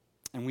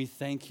And we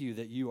thank you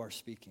that you are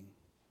speaking.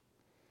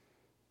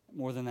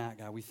 More than that,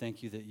 God, we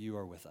thank you that you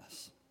are with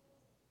us.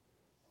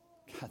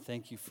 God,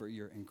 thank you for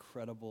your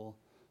incredible,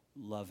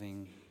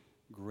 loving,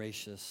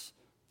 gracious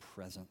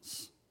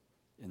presence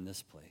in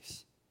this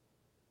place.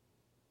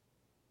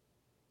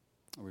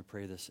 And we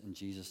pray this in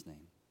Jesus'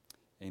 name.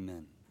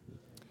 Amen.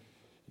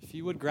 If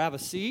you would grab a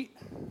seat.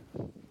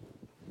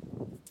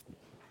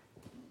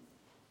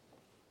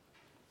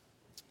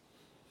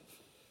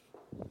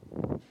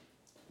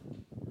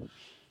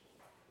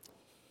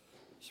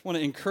 Just want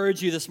to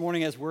encourage you this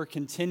morning as we're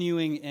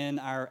continuing in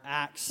our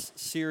Acts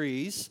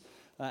series,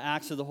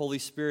 Acts of the Holy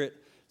Spirit.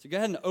 So go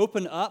ahead and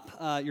open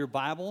up your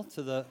Bible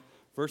to the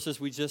verses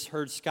we just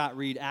heard Scott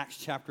read, Acts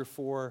chapter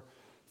 4,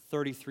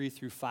 33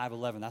 through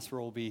 5:11. That's where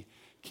we'll be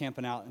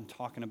camping out and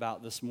talking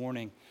about this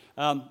morning.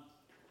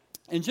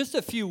 In just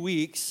a few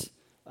weeks,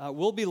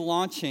 we'll be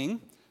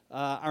launching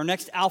our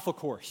next Alpha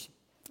course.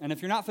 And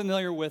if you're not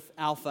familiar with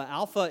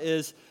Alpha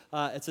is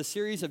it's a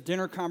series of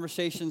dinner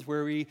conversations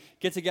where we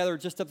get together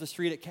just up the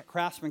street at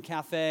Craftsman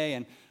Cafe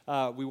and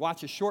we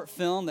watch a short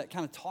film that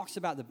kind of talks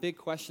about the big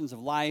questions of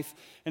life.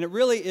 And it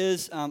really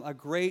is a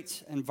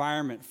great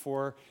environment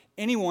for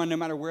anyone, no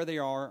matter where they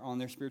are on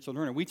their spiritual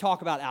journey. We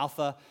talk about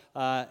Alpha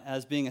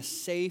as being a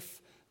safe,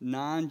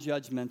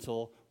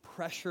 non-judgmental,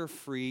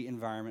 pressure-free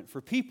environment for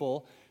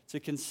people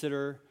to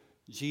consider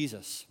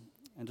Jesus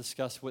and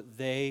discuss what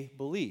they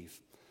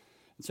believe.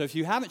 And so if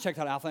you haven't checked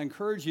out Alpha, I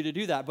encourage you to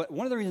do that. But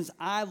one of the reasons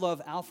I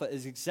love Alpha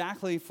is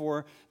exactly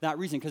for that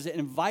reason, because it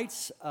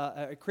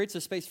it creates a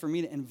space for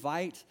me to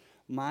invite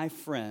my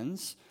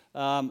friends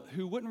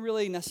who wouldn't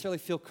really necessarily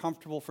feel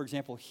comfortable, for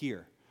example,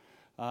 here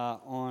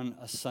on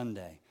a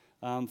Sunday.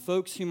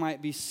 Folks who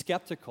might be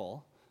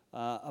skeptical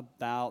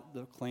about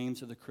the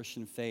claims of the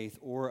Christian faith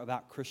or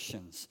about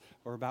Christians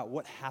or about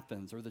what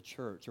happens or the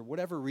church or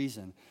whatever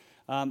reason.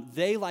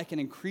 They, like an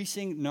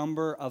increasing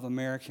number of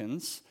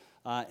Americans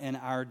in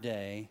our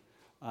day,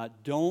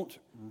 don't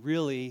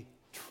really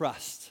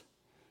trust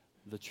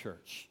the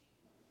church.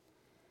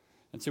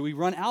 And so we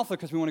run Alpha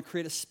because we want to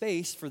create a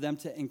space for them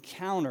to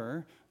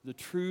encounter the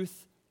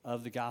truth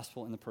of the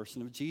gospel in the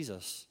person of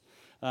Jesus.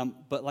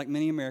 But like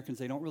many Americans,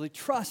 they don't really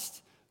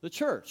trust the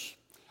church.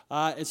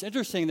 It's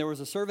interesting, there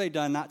was a survey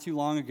done not too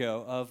long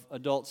ago of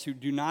adults who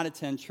do not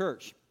attend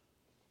church,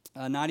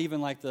 not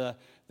even like the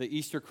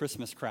Easter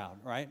Christmas crowd,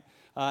 right?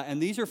 And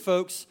these are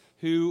folks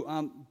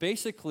who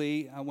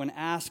basically, when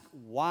asked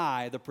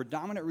why, the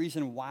predominant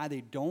reason why they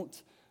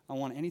don't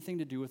want anything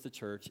to do with the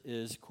church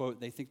is,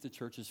 quote, they think the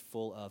church is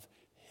full of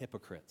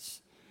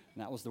hypocrites.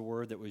 And that was the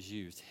word that was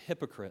used,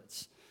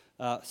 hypocrites.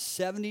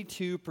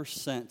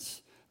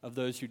 72% of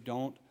those who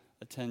don't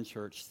attend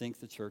church think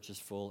the church is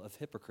full of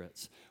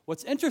hypocrites.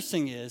 What's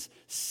interesting is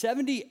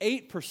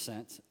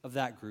 78% of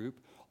that group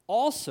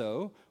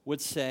also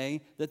would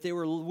say that they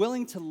were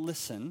willing to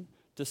listen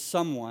to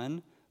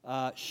someone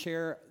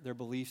share their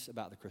beliefs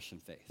about the Christian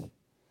faith.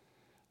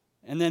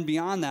 And then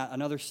beyond that,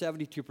 another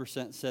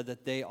 72% said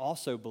that they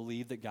also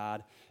believe that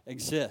God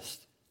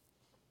exists.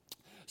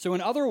 So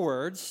in other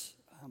words,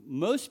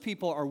 most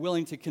people are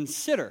willing to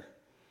consider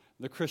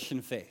the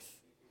Christian faith,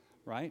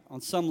 right, on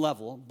some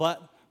level,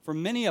 but for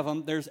many of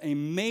them, there's a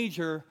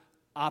major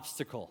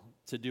obstacle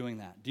to doing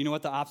that. Do you know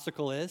what the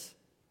obstacle is?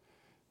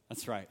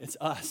 That's right, it's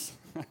us.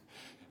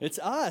 It's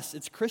us,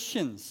 it's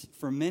Christians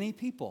for many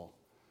people.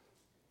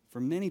 For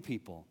many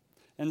people.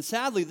 And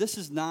sadly, this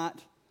is not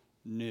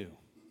new.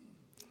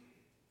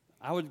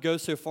 I would go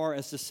so far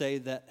as to say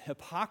that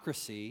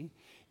hypocrisy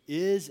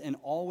is and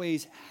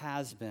always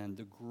has been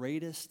the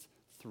greatest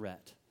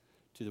threat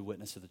to the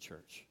witness of the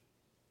church.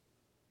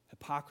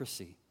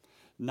 Hypocrisy.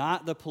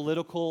 Not the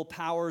political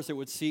powers that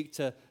would seek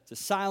to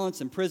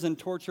silence, imprison,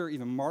 torture,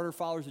 even martyr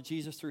followers of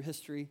Jesus through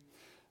history.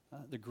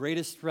 The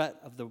greatest threat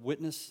of the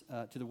witness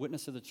to the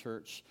witness of the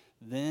church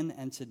then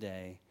and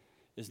today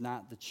is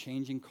not the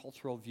changing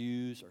cultural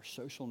views or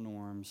social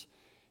norms.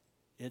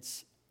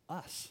 It's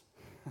us.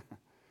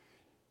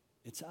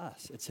 It's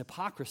us. It's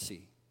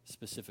hypocrisy,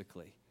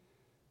 specifically.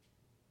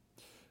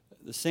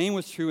 The same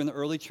was true in the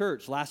early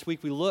church. Last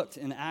week we looked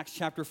in Acts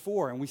chapter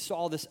 4, and we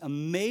saw this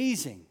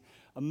amazing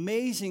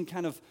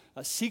kind of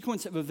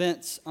sequence of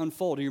events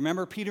unfold. Do you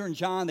remember Peter and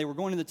John? They were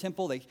going to the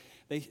temple.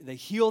 They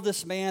healed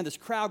this man. This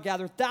crowd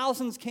gathered.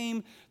 Thousands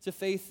came to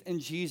faith in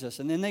Jesus.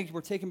 And then they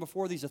were taken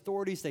before these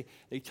authorities.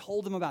 They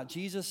told them about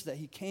Jesus, that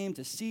he came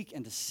to seek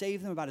and to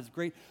save them, about his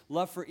great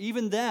love for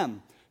even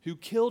them who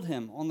killed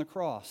him on the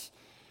cross.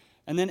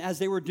 And then as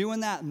they were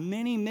doing that,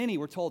 many,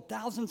 we're told,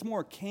 thousands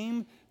more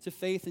came to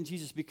faith in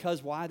Jesus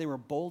because why? They were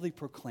boldly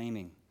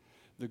proclaiming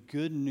the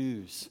good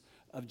news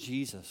of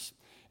Jesus.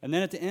 And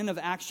then at the end of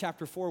Acts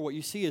chapter 4, what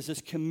you see is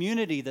this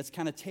community that's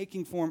kind of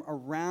taking form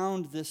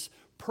around this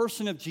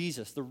person of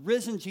Jesus. The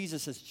risen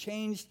Jesus has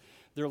changed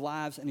their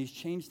lives, and he's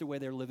changed the way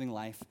they're living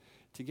life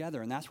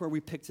together. And that's where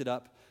we picked it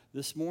up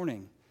this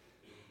morning.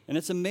 And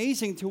it's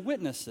amazing to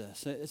witness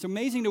this. It's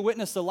amazing to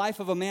witness the life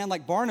of a man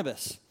like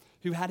Barnabas,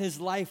 who had his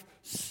life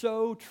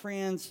so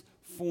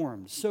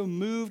transformed, so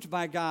moved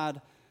by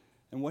God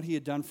and what he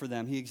had done for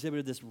them. He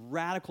exhibited this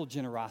radical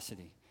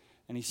generosity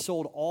and he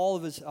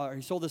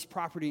sold this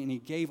property, and he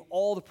gave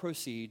all the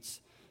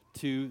proceeds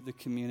to the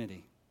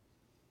community.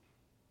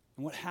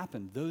 And what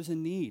happened? Those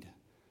in need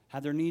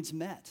had their needs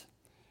met.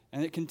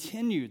 And it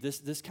continued,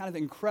 this kind of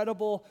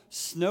incredible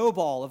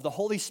snowball of the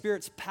Holy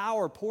Spirit's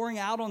power pouring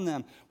out on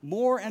them.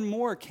 More and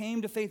more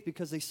came to faith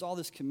because they saw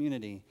this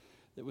community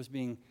that was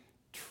being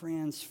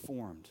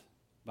transformed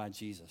by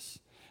Jesus.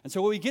 And so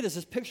what we get is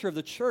this picture of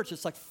the church.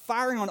 It's like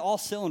firing on all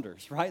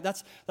cylinders, right?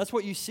 That's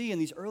what you see in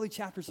these early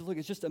chapters of Luke.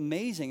 It's just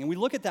amazing. And we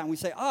look at that and we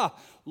say,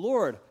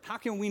 Lord, how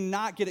can we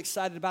not get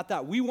excited about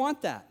that? We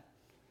want that.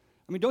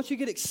 I mean, don't you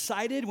get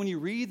excited when you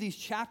read these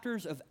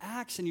chapters of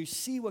Acts and you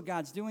see what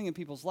God's doing in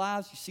people's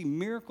lives? You see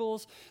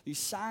miracles, these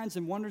signs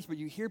and wonders, but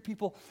you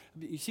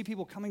see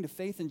people coming to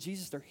faith in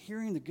Jesus. They're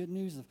hearing the good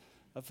news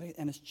of faith,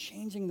 and it's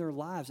changing their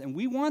lives. And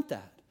we want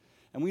that,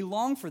 and we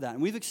long for that,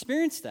 and we've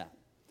experienced that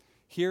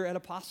here at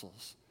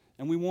Apostles,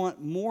 and we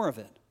want more of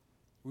it.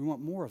 We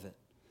want more of it.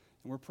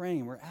 And we're praying,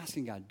 and we're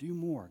asking God, do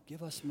more,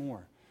 give us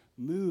more.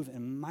 Move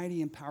in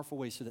mighty and powerful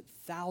ways so that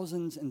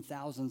thousands and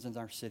thousands in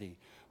our city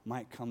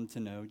might come to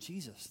know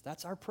Jesus.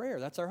 That's our prayer.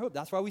 That's our hope.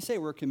 That's why we say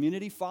we're a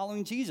community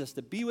following Jesus,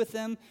 to be with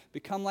him,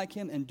 become like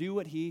him, and do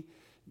what he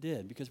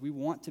did, because we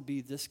want to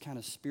be this kind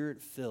of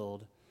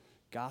spirit-filled,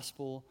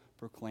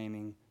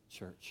 gospel-proclaiming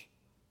church.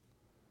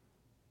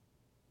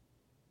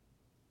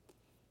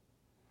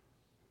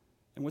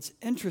 And what's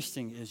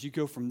interesting is you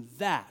go from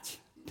that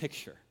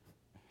picture,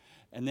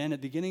 and then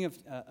at the beginning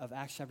of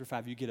Acts chapter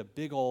 5, you get a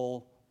big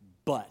old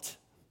but.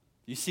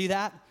 You see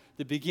that?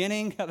 The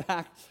beginning of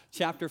Acts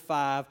chapter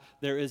 5,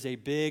 there is a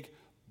big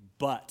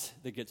but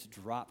that gets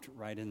dropped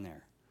right in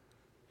there.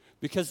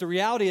 Because the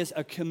reality is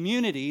a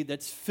community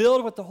that's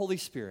filled with the Holy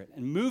Spirit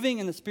and moving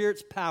in the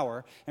Spirit's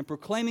power and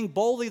proclaiming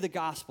boldly the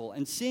gospel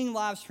and seeing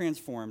lives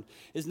transformed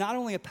is not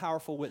only a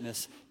powerful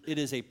witness, it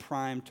is a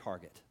prime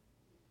target.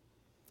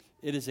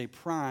 It is a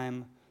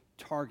prime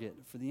target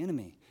for the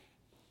enemy.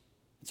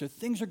 And so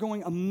things are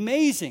going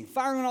amazing,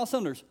 firing on all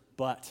cylinders,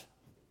 but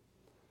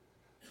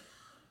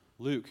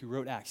Luke, who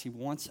wrote Acts, he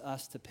wants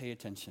us to pay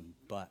attention,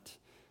 but,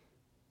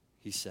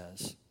 he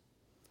says.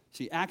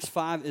 See, Acts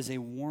 5 is a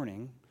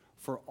warning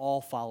for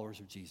all followers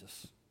of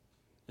Jesus.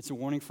 It's a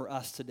warning for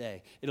us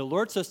today. It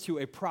alerts us to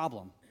a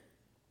problem.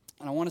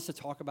 And I want us to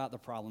talk about the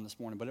problem this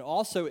morning, but it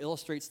also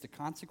illustrates the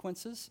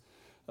consequences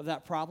of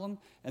that problem,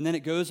 and then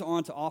it goes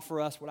on to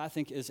offer us what I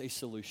think is a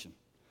solution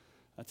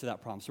to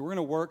that problem. So we're going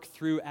to work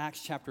through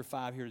Acts chapter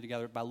 5 here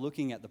together by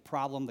looking at the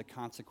problem, the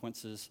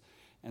consequences,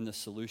 and the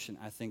solution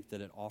I think that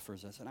it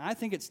offers us. And I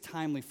think it's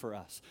timely for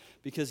us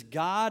because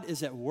God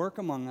is at work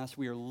among us.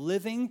 We are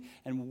living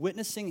and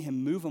witnessing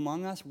him move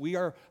among us. We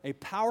are a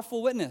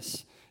powerful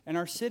witness in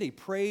our city.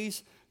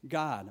 Praise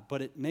God.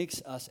 But it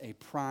makes us a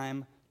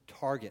prime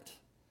target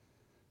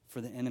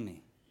for the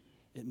enemy.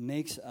 It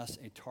makes us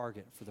a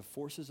target for the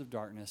forces of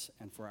darkness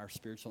and for our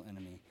spiritual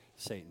enemy,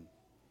 Satan.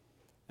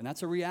 And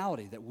that's a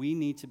reality that we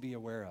need to be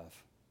aware of.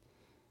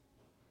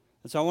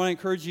 And so I want to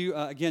encourage you,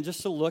 again,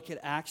 just to look at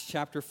Acts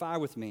chapter 5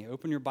 with me.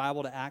 Open your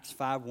Bible to Acts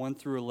 5, 1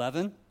 through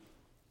 11.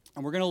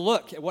 And we're going to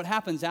look at what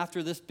happens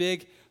after this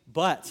big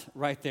but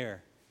right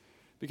there.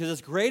 Because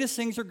as great as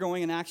things are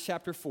going in Acts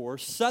chapter 4,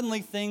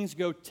 suddenly things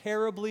go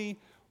terribly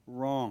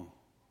wrong.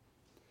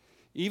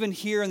 Even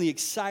here in the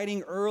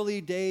exciting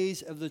early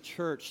days of the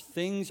church,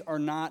 things are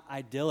not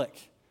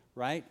idyllic,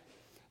 right?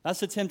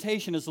 That's the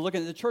temptation, is to look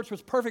at it. The church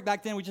was perfect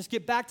back then. We just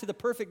get back to the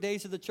perfect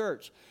days of the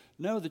church.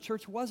 No, the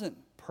church wasn't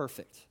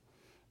perfect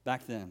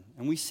back then.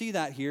 And we see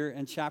that here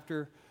in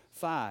chapter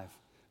 5.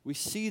 We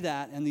see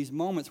that in these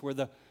moments where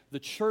the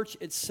church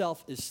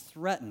itself is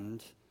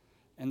threatened,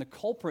 and the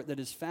culprit that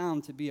is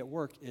found to be at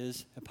work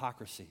is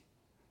hypocrisy.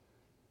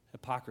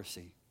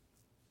 Hypocrisy.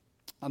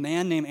 A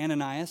man named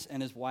Ananias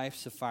and his wife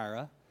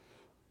Sapphira,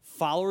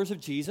 followers of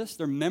Jesus,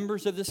 they're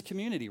members of this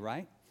community,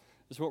 right?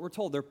 That's what we're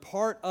told. They're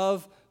part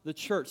of the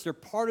church. They're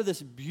part of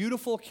this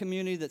beautiful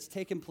community that's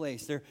taken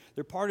place.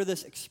 They're part of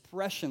this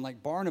expression,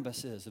 like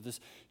Barnabas is, of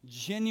this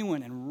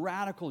genuine and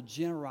radical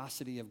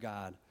generosity of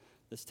God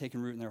that's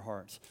taken root in their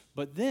hearts.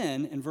 But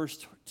then, in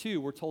verse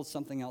 2, we're told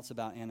something else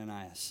about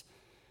Ananias.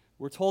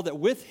 We're told that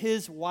with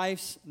his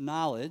wife's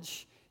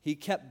knowledge, he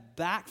kept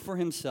back for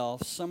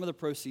himself some of the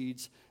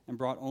proceeds and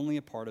brought only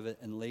a part of it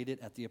and laid it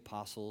at the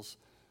apostles'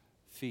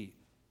 feet.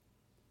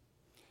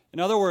 In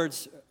other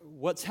words,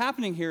 what's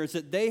happening here is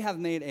that they have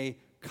made a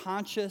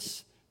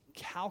conscious,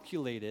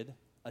 calculated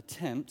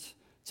attempt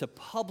to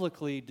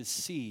publicly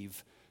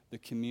deceive the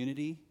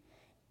community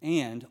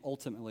and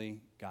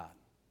ultimately God.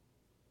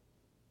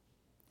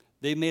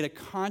 They've made a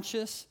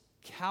conscious,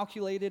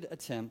 calculated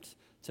attempt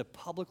to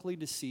publicly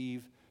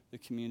deceive the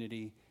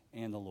community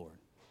and the Lord.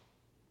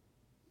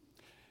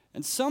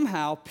 And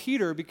somehow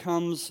Peter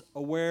becomes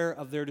aware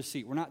of their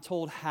deceit. We're not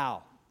told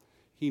how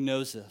he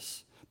knows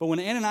this. But when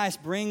Ananias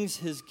brings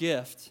his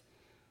gift,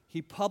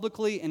 Peter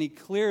publicly and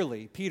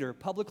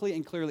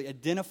clearly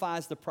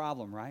identifies the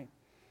problem, right?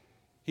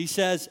 He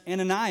says,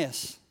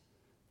 Ananias,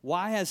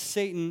 why has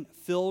Satan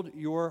filled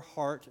your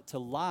heart to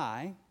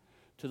lie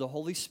to the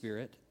Holy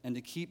Spirit and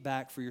to keep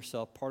back for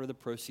yourself part of the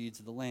proceeds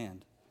of the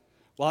land?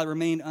 While it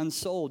remained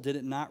unsold, did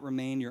it not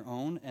remain your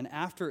own? And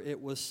after it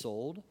was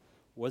sold,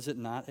 was it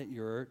not at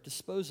your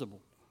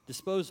disposal?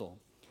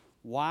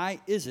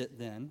 Why is it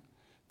then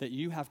that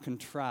you have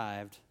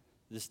contrived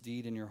this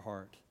deed in your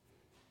heart?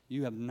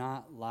 You have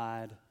not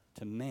lied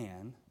to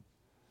man,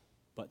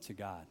 but to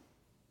God.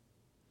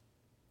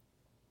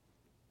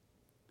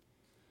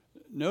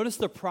 Notice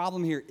the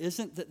problem here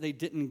isn't that they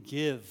didn't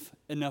give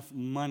enough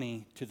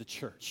money to the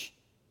church,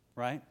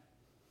 right?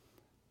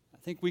 I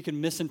think we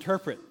can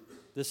misinterpret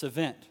this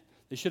event.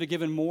 They should have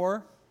given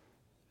more.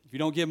 If you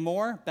don't give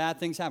more, bad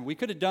things happen. We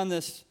could have done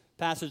this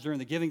passage during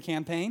the giving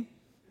campaign,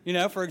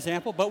 for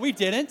example, but we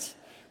didn't.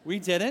 We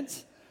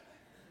didn't,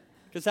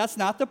 because that's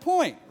not the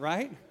point,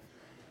 right?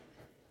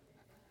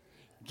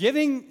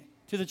 Giving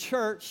to the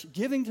church,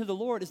 giving to the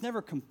Lord is never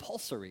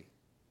compulsory,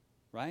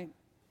 right?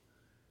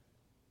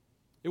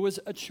 It was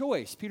a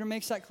choice. Peter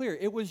makes that clear.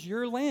 It was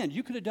your land.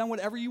 You could have done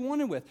whatever you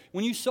wanted with.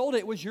 When you sold it,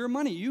 it was your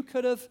money. You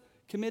could have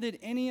committed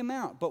any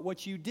amount. But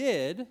what you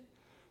did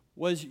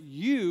was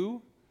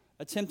you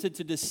attempted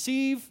to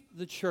deceive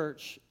the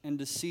church and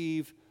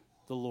deceive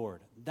the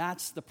Lord.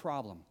 That's the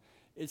problem.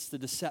 It's the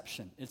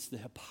deception. It's the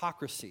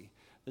hypocrisy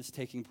that's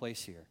taking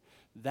place here.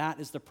 That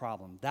is the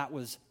problem. That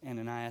was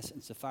Ananias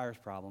and Sapphira's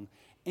problem.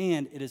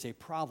 And it is a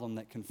problem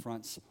that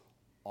confronts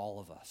all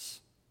of us,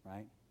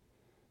 right?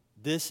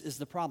 This is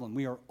the problem.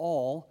 We are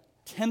all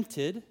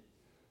tempted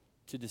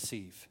to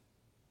deceive.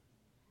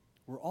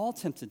 We're all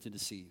tempted to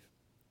deceive.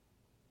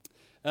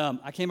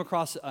 I came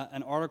across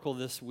an article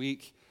this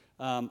week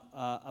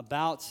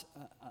about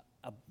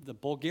the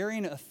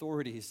Bulgarian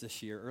authorities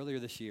earlier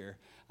this year.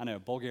 I know,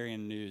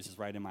 Bulgarian news is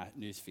right in my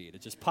news feed.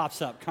 It just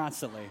pops up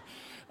constantly.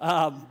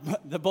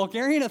 The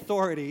Bulgarian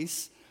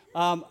authorities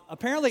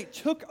apparently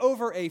took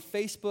over a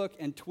Facebook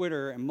and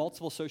Twitter and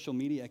multiple social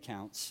media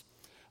accounts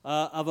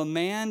of a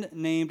man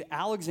named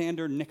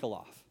Alexander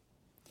Nikolov.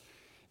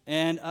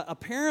 And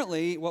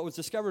apparently what was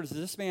discovered is that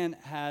this man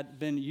had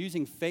been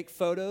using fake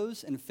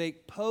photos and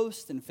fake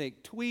posts and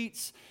fake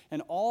tweets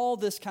and all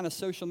this kind of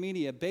social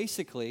media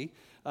basically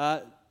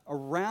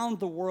around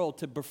the world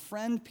to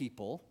befriend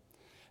people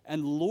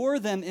and lure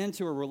them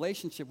into a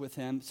relationship with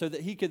him so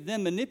that he could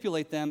then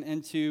manipulate them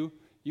into,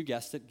 you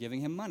guessed it,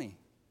 giving him money,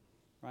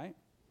 right?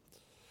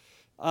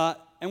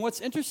 And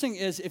what's interesting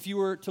is if you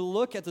were to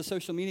look at the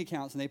social media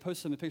accounts, and they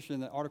posted some pictures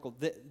in the article,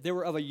 they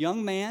were of a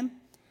young man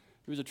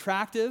who was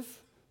attractive,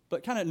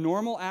 but kind of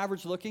normal,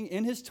 average looking,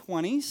 in his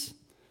 20s,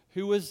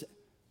 who was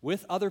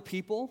with other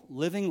people,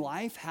 living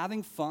life,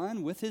 having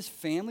fun with his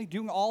family,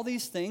 doing all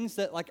these things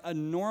that like a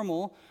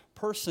normal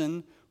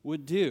person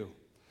would do.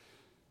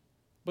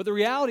 But the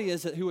reality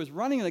is that who was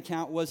running the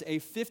account was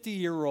a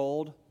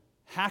 50-year-old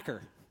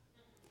hacker.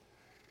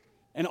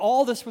 And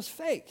all this was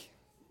fake.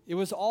 It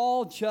was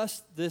all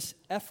just this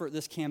effort,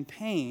 this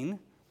campaign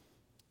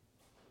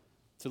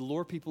to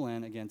lure people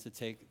in, again, to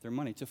take their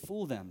money, to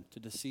fool them, to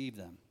deceive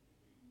them.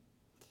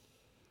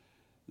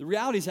 The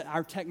reality is that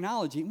our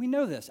technology, we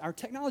know this, our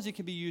technology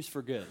can be used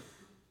for good,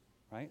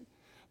 right?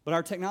 But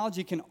our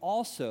technology can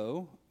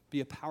also be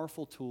a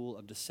powerful tool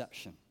of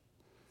deception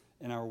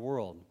in our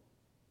world.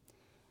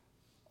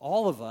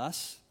 All of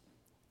us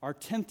are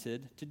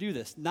tempted to do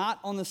this, not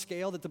on the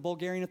scale that the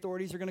Bulgarian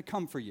authorities are going to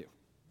come for you,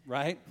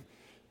 right?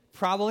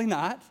 Probably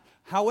not.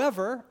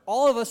 However,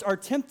 all of us are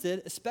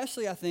tempted,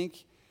 especially I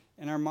think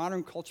in our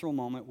modern cultural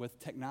moment with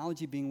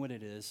technology being what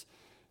it is,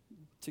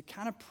 to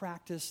kind of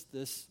practice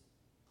this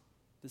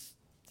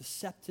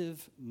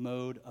deceptive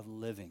mode of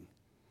living.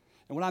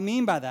 And what I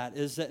mean by that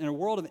is that in a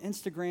world of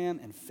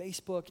Instagram and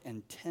Facebook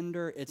and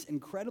Tinder, it's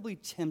incredibly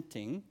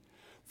tempting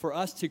for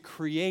us to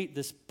create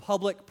this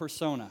public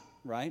persona,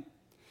 right?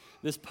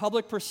 This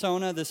public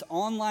persona, this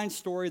online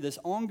story, this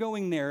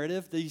ongoing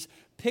narrative, these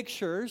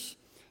pictures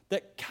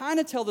that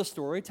kind of tell the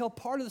story, tell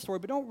part of the story,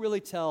 but don't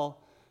really tell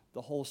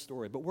the whole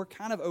story. But we're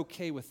kind of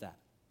okay with that,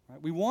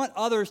 right? We want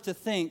others to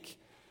think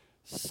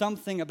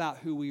something about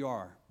who we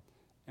are.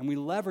 And we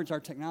leverage our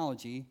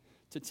technology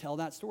to tell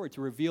that story,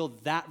 to reveal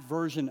that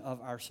version of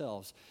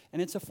ourselves.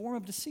 And it's a form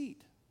of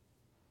deceit.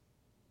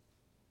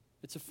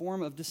 It's a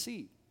form of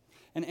deceit.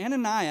 And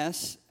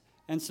Ananias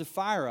and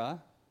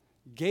Sapphira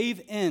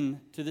gave in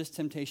to this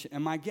temptation.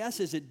 And my guess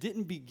is it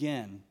didn't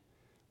begin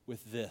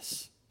with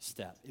this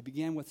step. It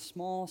began with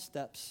small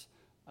steps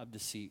of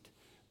deceit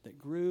that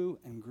grew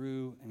and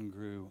grew and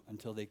grew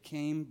until they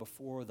came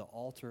before the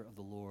altar of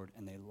the Lord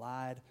and they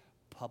lied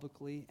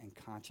publicly and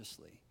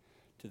consciously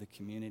to the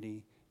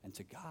community and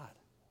to God.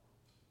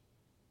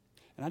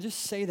 And I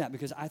just say that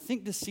because I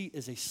think deceit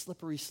is a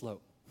slippery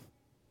slope.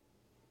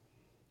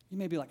 You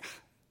may be like,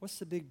 what's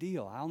the big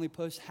deal? I only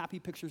post happy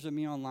pictures of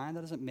me online.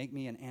 That doesn't make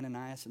me an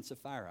Ananias and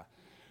Sapphira.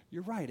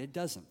 You're right, it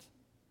doesn't.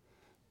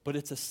 But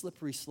it's a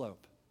slippery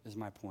slope, is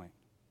my point.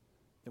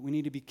 That we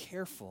need to be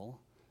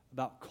careful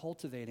about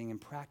cultivating and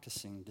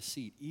practicing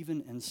deceit,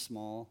 even in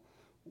small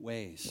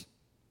ways.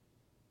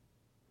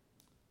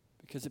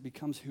 Because it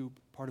becomes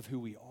part of who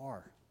we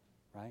are,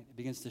 right? It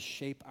begins to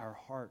shape our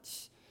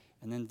hearts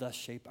and then thus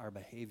shape our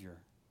behavior.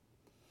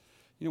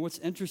 You know, what's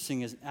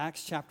interesting is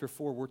Acts chapter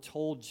 4, we're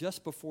told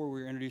just before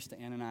we were introduced to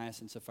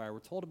Ananias and Sapphira, we're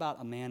told about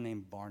a man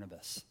named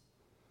Barnabas.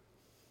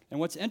 And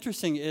what's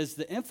interesting is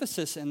the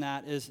emphasis in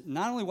that is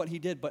not only what he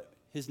did, but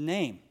his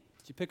name.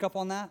 Did you pick up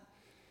on that?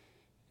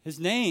 His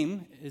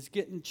name is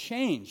getting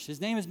changed.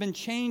 His name has been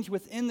changed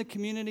within the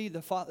community,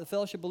 the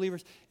fellowship of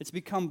believers. It's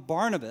become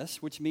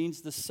Barnabas, which means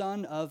the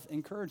son of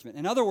encouragement.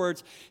 In other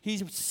words,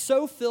 he's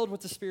so filled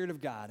with the Spirit of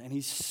God, and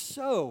he's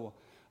so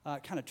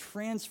kind of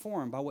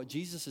transformed by what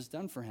Jesus has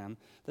done for him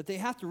that they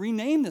have to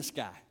rename this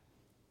guy.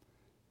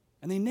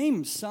 And they name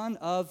him Son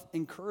of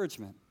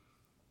Encouragement.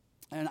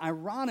 And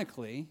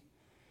ironically,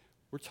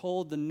 we're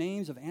told the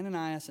names of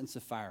Ananias and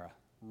Sapphira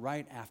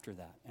right after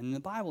that. And in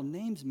the Bible,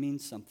 names mean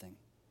something.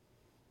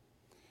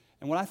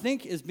 And what I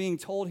think is being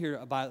told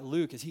here by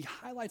Luke is he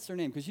highlights their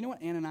name. Because you know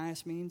what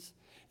Ananias means?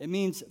 It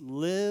means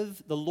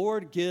live, the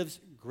Lord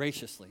gives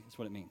graciously, is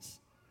what it means.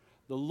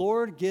 The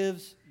Lord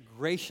gives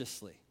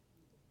graciously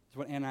is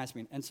what Ananias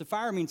means. And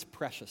Sapphira means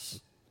precious,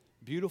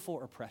 beautiful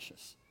or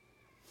precious.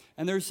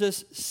 And there's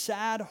this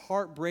sad,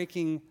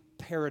 heartbreaking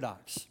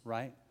paradox,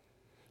 right,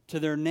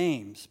 to their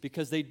names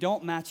because they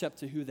don't match up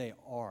to who they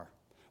are.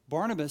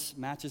 Barnabas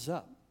matches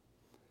up.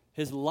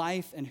 His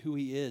life and who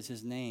he is,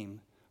 his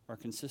name, are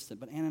consistent.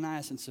 But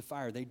Ananias and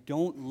Sapphira, they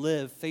don't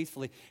live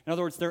faithfully. In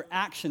other words, their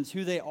actions,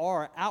 who they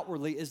are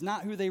outwardly, is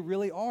not who they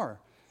really are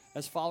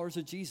as followers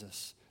of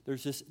Jesus.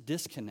 There's this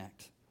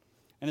disconnect.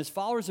 And as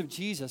followers of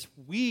Jesus,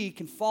 we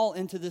can fall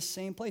into this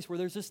same place where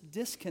there's this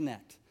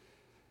disconnect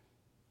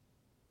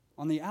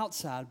on the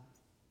outside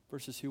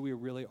versus who we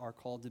really are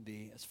called to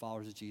be as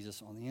followers of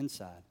Jesus on the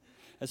inside.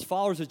 As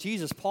followers of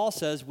Jesus, Paul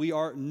says we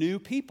are new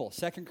people.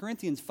 2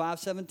 Corinthians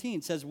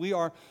 5:17 says we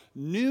are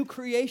new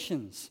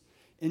creations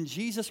in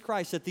Jesus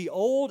Christ, that the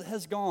old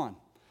has gone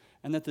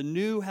and that the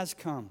new has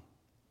come.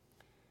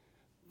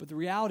 But the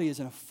reality is,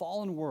 in a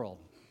fallen world,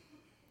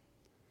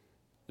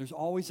 there's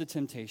always a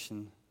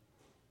temptation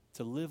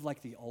to live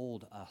like the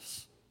old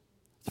us,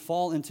 to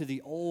fall into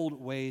the old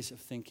ways of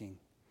thinking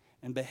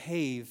and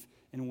behave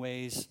in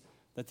ways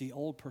that the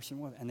old person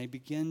would. And they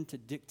begin to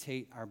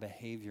dictate our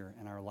behavior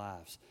and our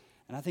lives.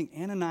 And I think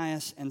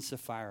Ananias and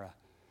Sapphira,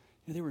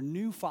 they were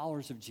new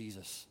followers of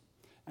Jesus.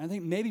 And I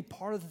think maybe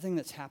part of the thing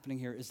that's happening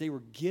here is they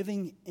were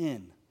giving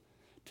in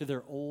to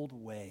their old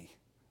way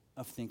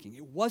of thinking.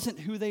 It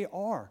wasn't who they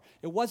are.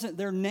 It wasn't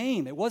their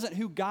name. It wasn't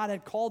who God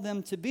had called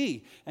them to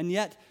be. And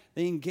yet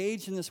they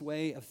engaged in this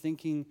way of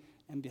thinking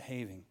and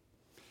behaving.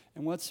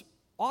 And what's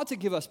ought to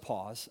give us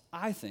pause,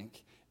 I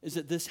think, is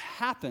that this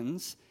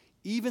happens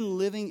even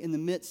living in the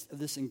midst of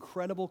this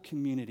incredible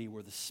community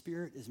where the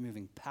Spirit is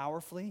moving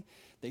powerfully.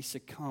 They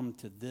succumb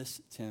to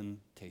this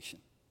temptation.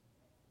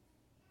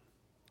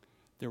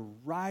 They're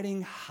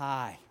riding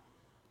high,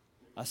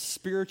 a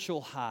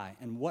spiritual high.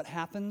 And what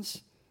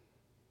happens?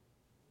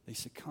 They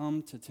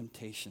succumb to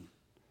temptation,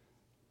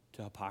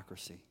 to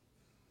hypocrisy.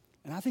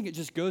 And I think it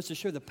just goes to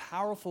show the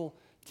powerful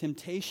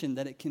temptation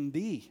that it can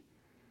be.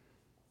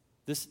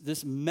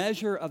 This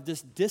measure of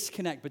this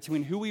disconnect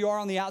between who we are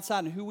on the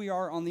outside and who we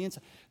are on the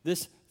inside.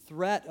 This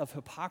threat of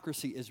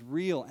hypocrisy is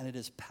real and it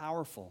is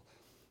powerful.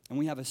 And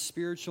we have a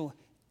spiritual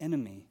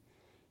enemy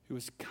who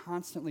is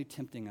constantly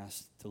tempting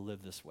us to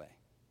live this way.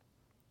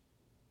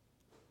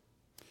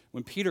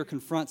 When Peter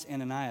confronts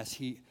Ananias,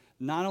 he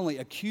not only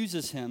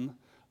accuses him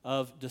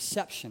of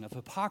deception, of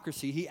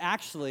hypocrisy, he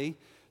actually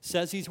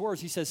says these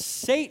words. He says,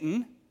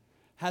 Satan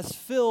has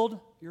filled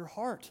your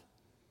heart.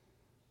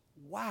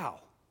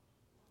 Wow.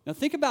 Now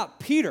think about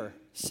Peter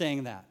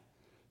saying that.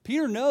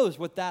 Peter knows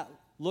what that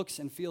looks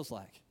and feels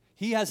like.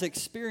 He has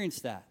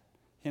experienced that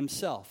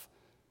himself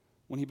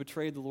when he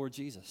betrayed the Lord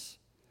Jesus.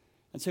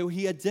 And so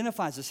he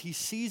identifies this. He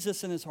sees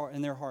this in his heart,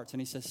 in their hearts,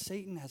 and he says,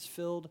 Satan has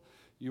filled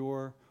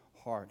your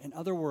heart. In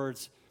other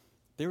words,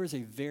 there is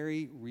a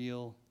very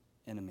real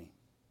enemy.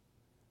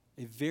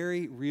 A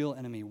very real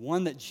enemy.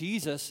 One that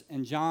Jesus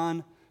in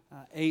John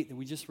 8 that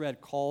we just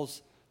read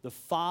calls the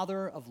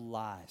father of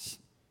lies.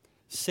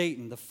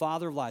 Satan, the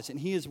father of lies. And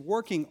he is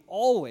working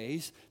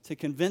always to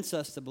convince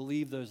us to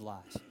believe those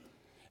lies.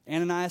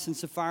 Ananias and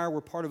Sapphira were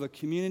part of a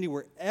community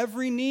where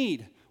every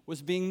need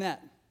was being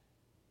met.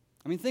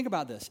 I mean, think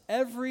about this.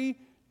 Every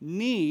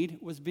need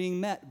was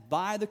being met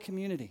by the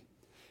community.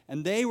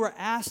 And they were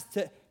asked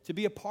to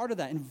be a part of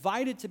that,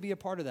 invited to be a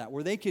part of that,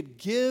 where they could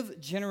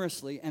give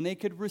generously and they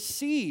could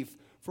receive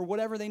for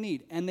whatever they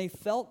need. And they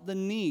felt the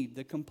need,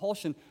 the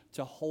compulsion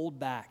to hold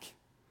back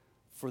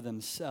for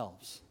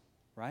themselves,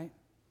 right?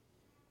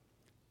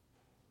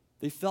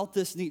 They felt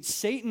this need.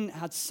 Satan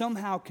had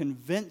somehow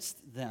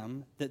convinced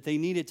them that they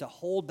needed to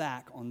hold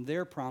back on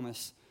their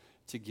promise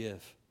to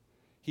give.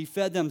 He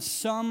fed them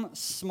some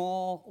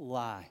small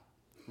lie,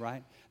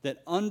 right,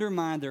 that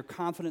undermined their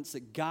confidence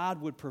that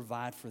God would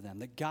provide for them,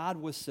 that God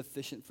was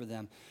sufficient for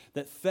them,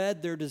 that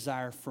fed their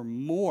desire for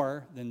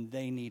more than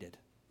they needed.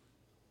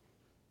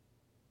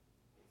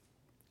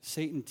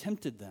 Satan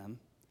tempted them,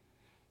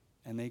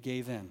 and they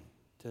gave in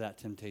to that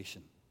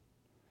temptation.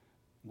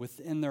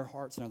 Within their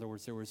hearts, in other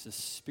words, there was this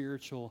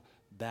spiritual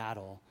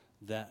battle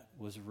that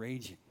was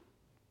raging.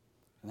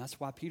 And that's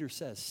why Peter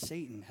says,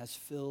 Satan has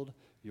filled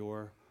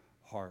your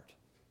heart.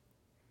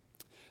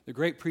 The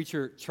great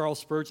preacher Charles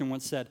Spurgeon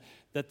once said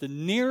that the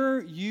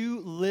nearer you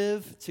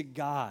live to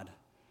God,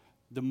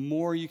 the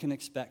more you can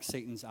expect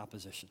Satan's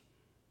opposition.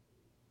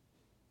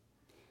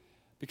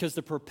 Because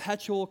the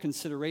perpetual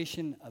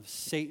consideration of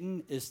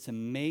Satan is to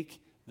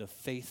make the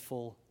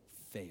faithful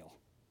fail.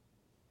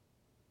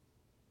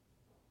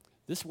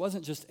 This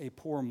wasn't just a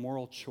poor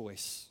moral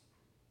choice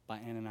by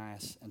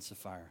Ananias and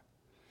Sapphira.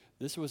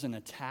 This was an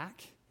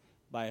attack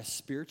by a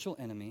spiritual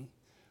enemy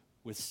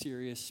with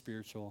serious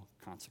spiritual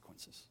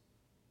consequences.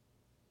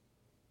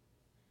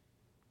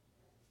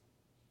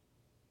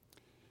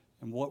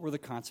 And what were the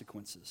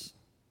consequences?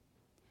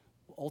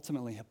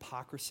 Ultimately,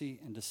 hypocrisy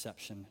and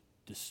deception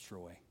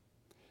destroy.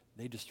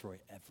 They destroy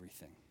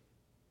everything.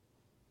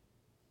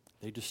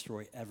 They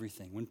destroy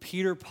everything. When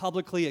Peter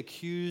publicly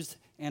accused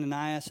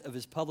Ananias of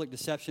his public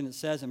deception, it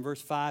says in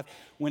verse 5,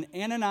 when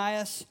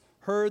Ananias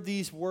heard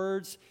these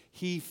words,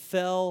 he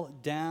fell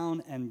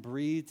down and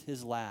breathed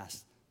his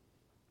last.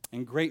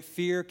 And great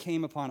fear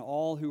came upon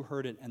all who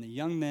heard it, and the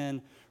young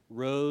men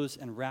rose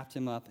and wrapped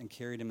him up and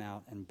carried him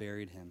out and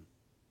buried him.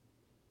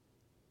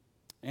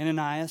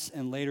 Ananias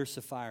and later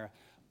Sapphira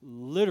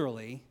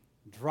literally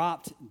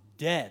dropped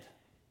dead.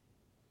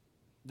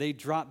 They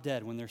dropped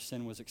dead when their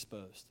sin was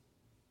exposed.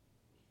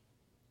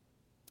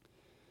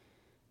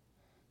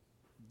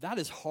 That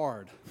is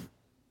hard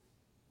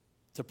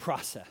to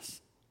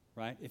process,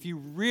 right? If you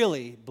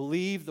really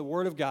believe the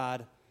Word of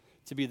God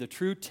to be the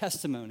true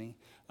testimony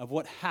of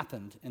what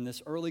happened in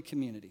this early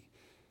community,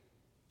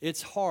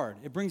 it's hard.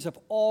 It brings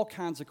up all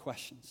kinds of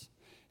questions.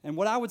 And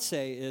what I would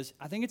say is,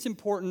 I think it's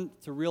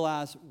important to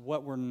realize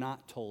what we're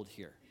not told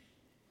here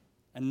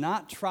and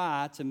not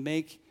try to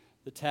make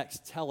the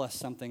text tell us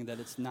something that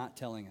it's not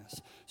telling us.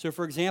 So,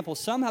 for example,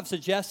 some have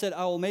suggested,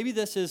 oh, well, maybe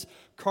this is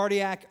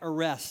cardiac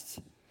arrest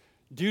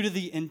due to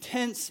the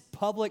intense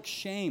public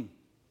shame,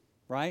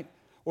 right?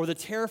 Or the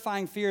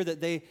terrifying fear that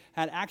they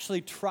had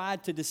actually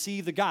tried to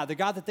deceive the God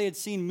that they had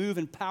seen move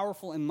in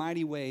powerful and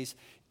mighty ways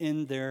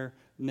in their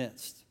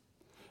midst.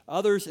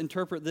 Others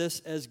interpret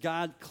this as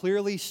God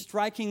clearly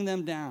striking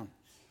them down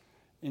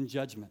in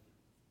judgment.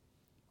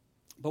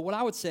 But what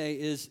I would say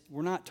is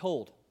we're not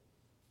told.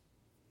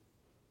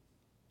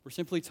 We're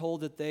simply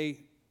told that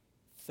they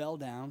fell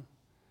down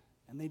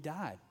and they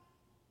died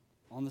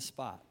on the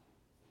spot.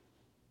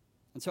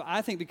 And so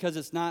I think because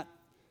it's not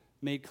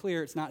made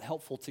clear, it's not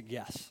helpful to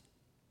guess.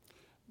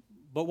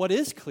 But what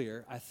is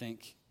clear, I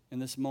think, in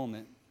this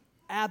moment,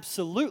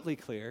 absolutely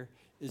clear,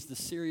 is the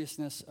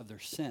seriousness of their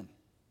sin,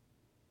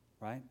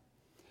 right?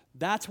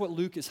 That's what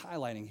Luke is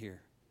highlighting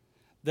here,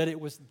 that it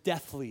was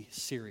deathly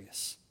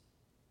serious.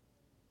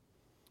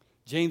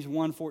 James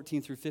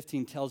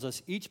 1:14-15 tells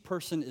us each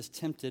person is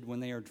tempted when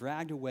they are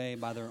dragged away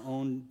by their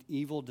own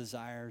evil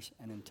desires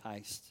and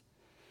enticed.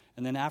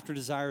 And then after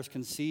desire is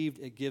conceived,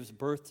 it gives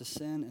birth to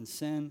sin, and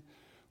sin,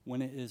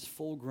 when it is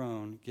full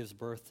grown, gives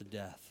birth to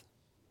death.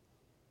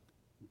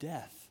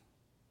 Death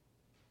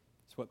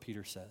is what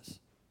Peter says.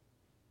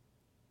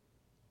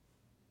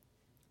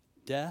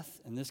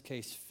 Death, in this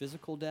case,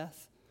 physical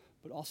death,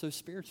 but also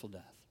spiritual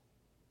death.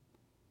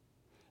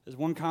 As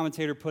one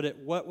commentator put it,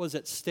 what was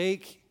at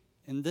stake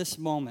in this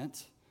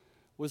moment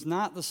was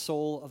not the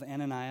soul of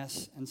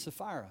Ananias and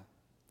Sapphira.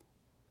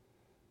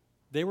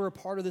 They were a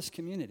part of this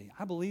community.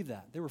 I believe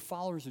that. They were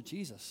followers of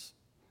Jesus.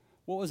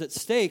 What was at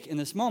stake in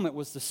this moment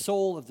was the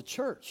soul of the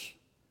church.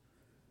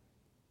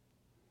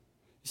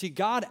 You see,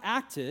 God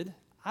acted,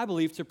 I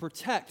believe, to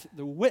protect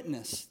the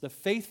witness, the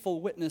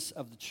faithful witness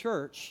of the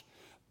church,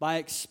 by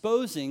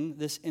exposing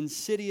this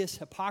insidious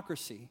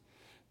hypocrisy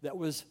that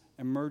was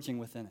emerging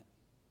within it.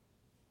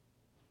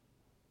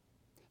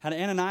 Had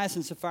Ananias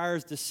and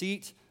Sapphira's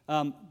deceit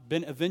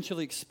been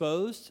eventually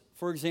exposed,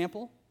 for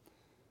example,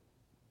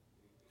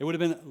 it would have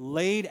been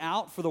laid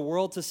out for the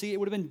world to see. It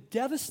would have been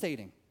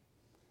devastating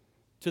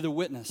to the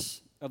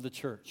witness of the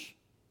church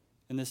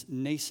in this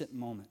nascent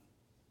moment.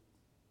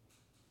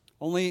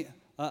 Only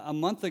a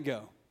month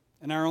ago,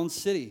 in our own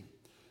city,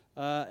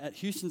 at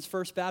Houston's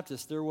First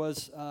Baptist, there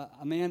was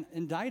a man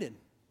indicted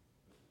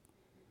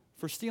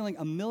for stealing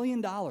 $1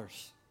 million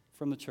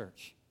from the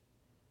church.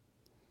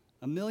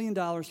 $1 million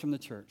from the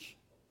church.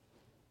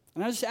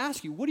 And I just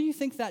ask you, what do you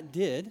think that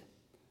did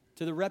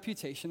to the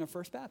reputation of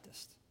First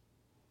Baptist?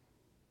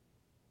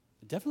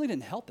 It definitely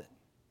didn't help it.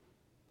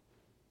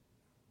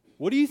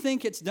 What do you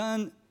think it's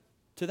done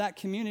to that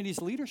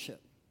community's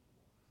leadership?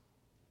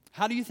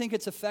 How do you think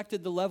it's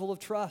affected the level of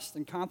trust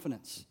and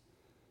confidence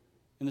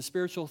in the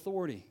spiritual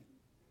authority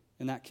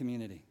in that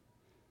community?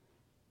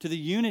 To the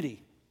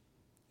unity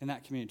in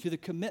that community, to the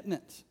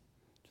commitment,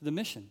 to the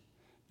mission.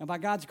 And by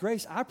God's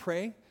grace, I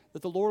pray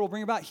that the Lord will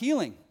bring about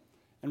healing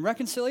and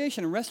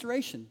reconciliation and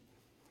restoration.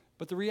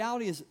 But the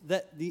reality is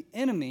that the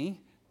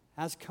enemy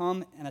has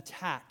come and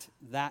attacked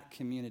that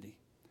community.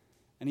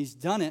 And he's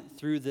done it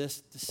through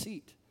this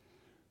deceit,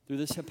 through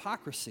this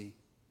hypocrisy,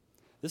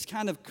 this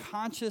kind of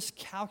conscious,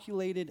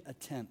 calculated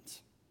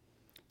attempt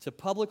to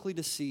publicly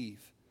deceive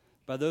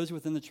by those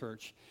within the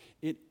church,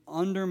 it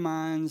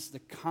undermines the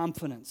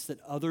confidence that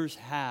others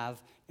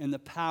have in the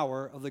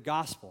power of the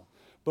gospel,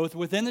 both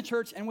within the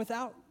church and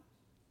without.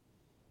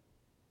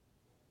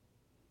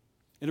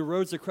 It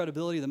erodes the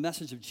credibility of the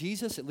message of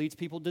Jesus. It leads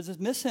people to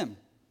dismiss him.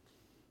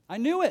 I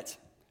knew it.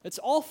 It's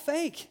all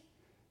fake.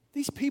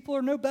 These people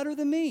are no better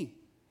than me.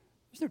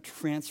 There's no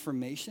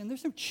transformation.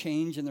 There's no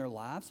change in their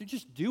lives. They're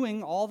just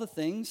doing all the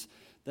things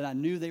that I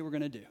knew they were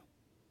going to do.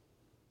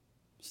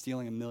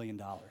 Stealing $1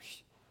 million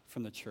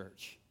from the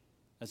church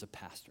as a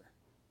pastor.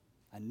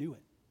 I knew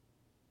it.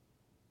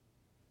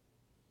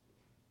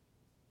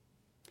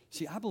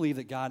 See, I believe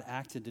that God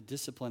acted to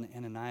discipline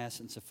Ananias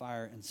and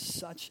Sapphira in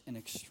such an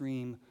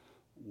extreme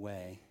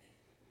way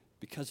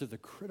because of the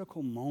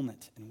critical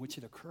moment in which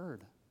it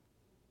occurred.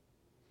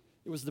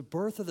 It was the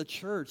birth of the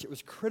church. It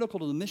was critical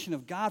to the mission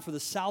of God for the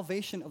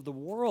salvation of the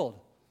world.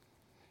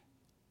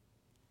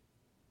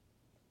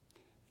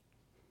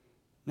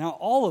 Now,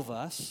 all of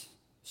us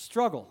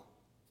struggle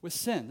with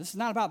sin. This is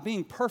not about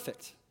being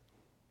perfect.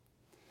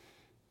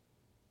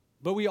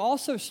 But we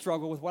also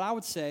struggle with what I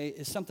would say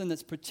is something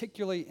that's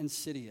particularly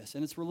insidious,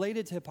 and it's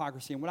related to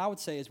hypocrisy. And what I would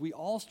say is we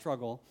all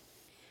struggle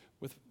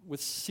with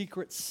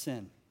secret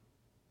sin.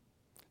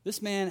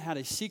 This man had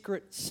a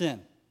secret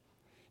sin.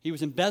 He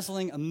was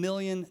embezzling $1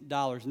 million.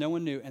 No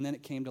one knew, and then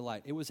it came to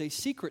light. It was a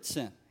secret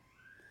sin.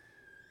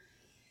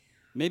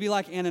 Maybe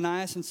like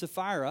Ananias and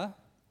Sapphira,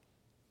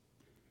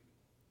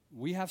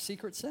 we have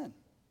secret sin.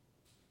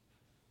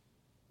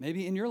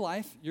 Maybe in your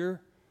life,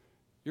 you're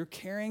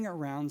carrying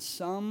around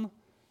some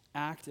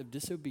act of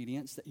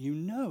disobedience that you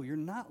know you're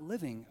not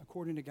living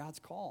according to God's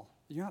call.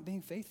 You're not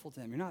being faithful to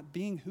him. You're not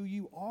being who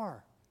you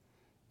are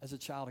as a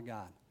child of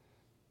God.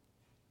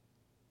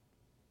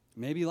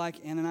 Maybe like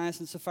Ananias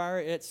and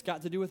Sapphira, it's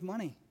got to do with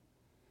money.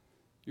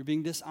 You're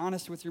being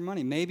dishonest with your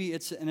money. Maybe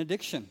it's an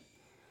addiction.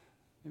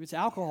 Maybe it's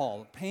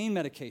alcohol, pain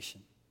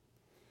medication.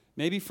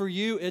 Maybe for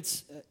you,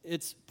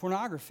 it's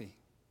pornography.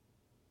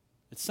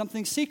 It's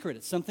something secret.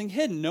 It's something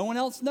hidden. No one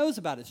else knows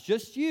about it. It's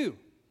just you.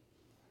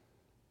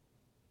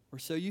 Or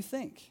so you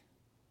think.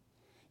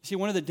 You see,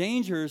 one of the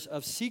dangers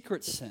of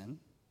secret sin,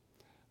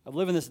 of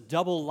living this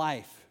double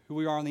life, who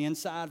we are on the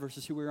inside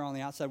versus who we are on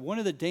the outside, one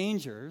of the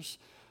dangers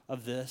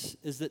of this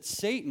is that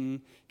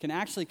Satan can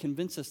actually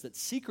convince us that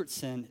secret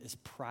sin is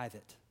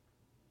private.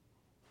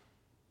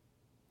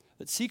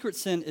 That secret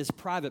sin is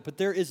private, but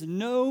there is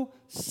no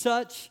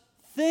such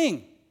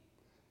thing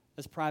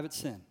as private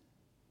sin.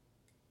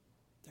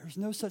 There's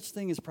no such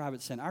thing as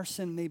private sin. Our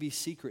sin may be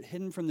secret,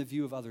 hidden from the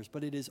view of others,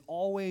 but it is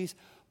always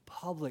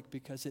public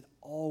because it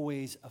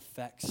always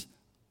affects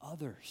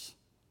others.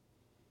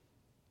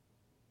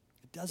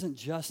 It doesn't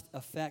just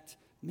affect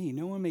me.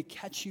 No one may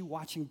catch you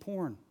watching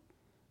porn,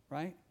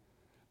 right?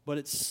 But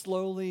it's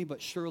slowly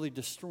but surely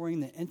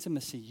destroying the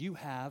intimacy you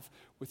have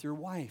with your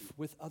wife,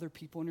 with other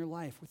people in your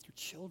life, with your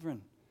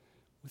children,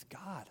 with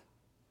God.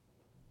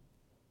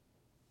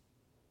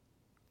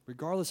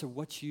 Regardless of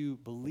what you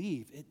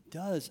believe, it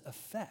does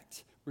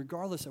affect.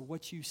 Regardless of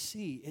what you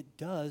see, it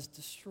does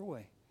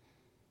destroy.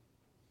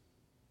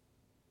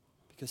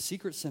 Because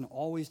secret sin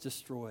always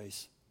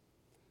destroys.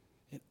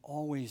 It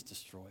always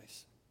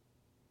destroys.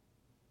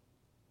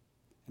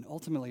 And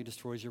ultimately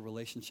destroys your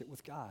relationship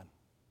with God.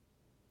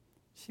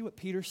 See what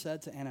Peter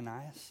said to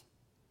Ananias?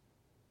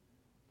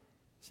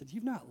 He said,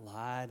 "You've not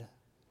lied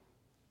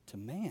to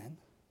man.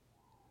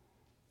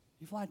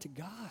 You've lied to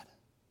God."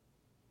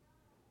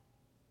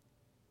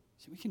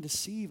 See, we can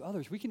deceive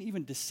others. We can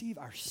even deceive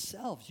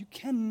ourselves. You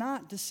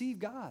cannot deceive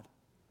God.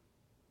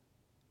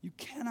 You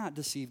cannot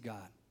deceive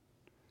God.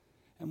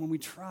 And when we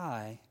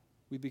try,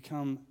 we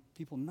become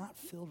people not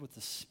filled with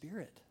the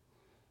Spirit,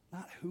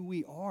 not who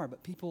we are,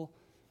 but people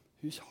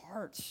whose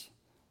hearts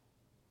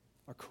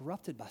are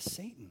corrupted by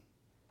Satan.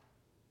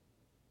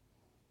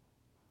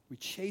 We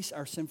chase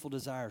our sinful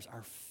desires.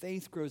 Our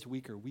faith grows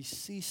weaker. We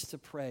cease to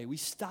pray. We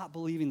stop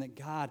believing that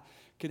God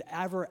could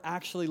ever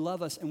actually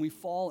love us, and we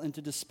fall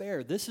into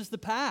despair. This is the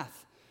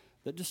path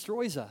that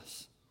destroys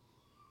us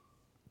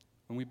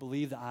when we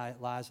believe the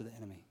lies of the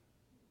enemy.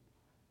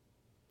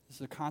 These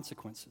are the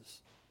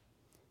consequences.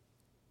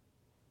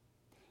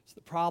 It's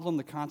the problem,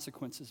 the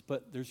consequences,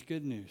 but there's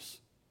good news.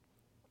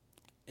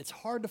 It's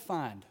hard to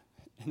find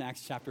in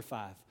Acts chapter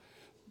 5,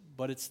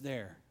 but it's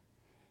there.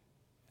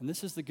 And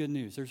this is the good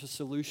news. There's a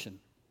solution.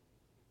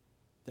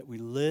 That we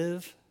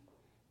live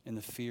in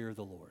the fear of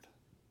the Lord.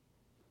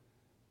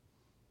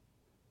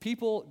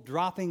 People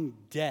dropping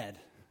dead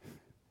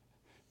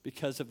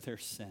because of their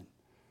sin.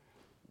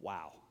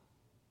 Wow.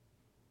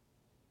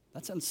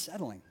 That's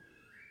unsettling.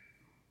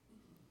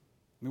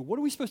 I mean, what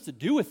are we supposed to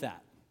do with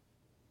that?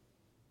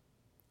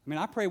 I mean,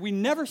 I pray we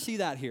never see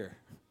that here,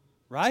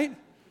 right?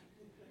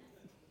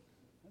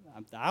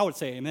 I would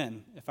say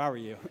amen if I were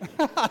you.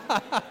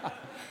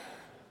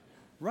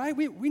 Right?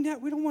 We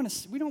don't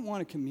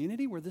want a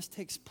community where this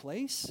takes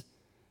place.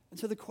 And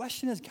so the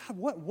question is, God,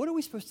 what are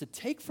we supposed to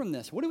take from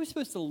this? What are we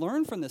supposed to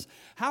learn from this?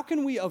 How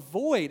can we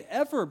avoid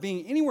ever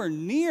being anywhere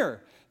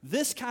near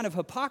this kind of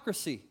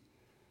hypocrisy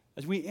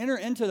as we enter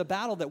into the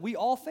battle that we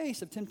all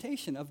face of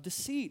temptation, of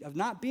deceit, of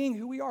not being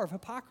who we are, of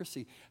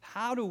hypocrisy,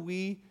 how do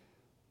we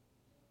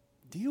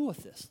deal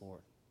with this, Lord?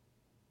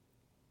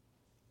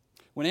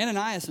 When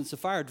Ananias and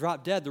Sapphira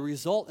dropped dead, the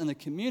result in the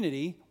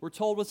community, we're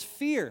told, was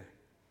fear.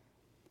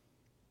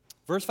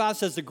 Verse 5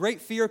 says, the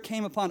great fear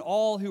came upon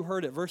all who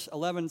heard it. Verse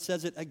 11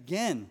 says it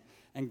again,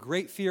 and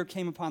great fear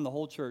came upon the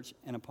whole church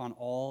and upon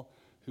all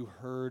who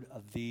heard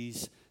of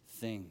these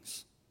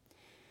things.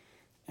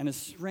 And as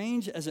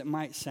strange as it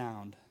might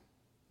sound,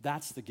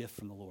 that's the gift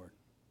from the Lord.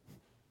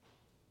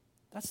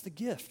 That's the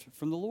gift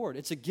from the Lord.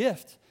 It's a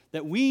gift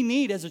that we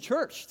need as a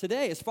church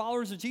today, as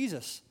followers of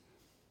Jesus.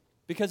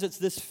 Because it's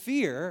this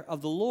fear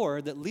of the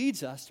Lord that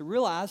leads us to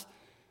realize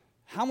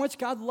how much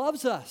God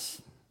loves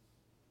us.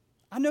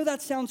 I know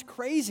that sounds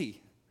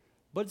crazy,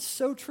 but it's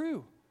so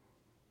true.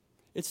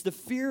 It's the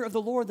fear of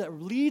the Lord that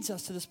leads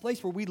us to this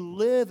place where we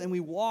live and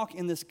we walk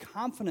in this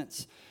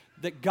confidence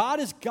that God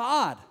is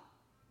God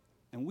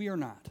and we are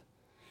not.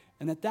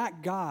 And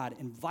that God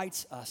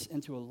invites us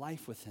into a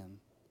life with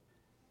him.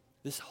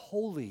 This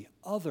holy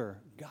other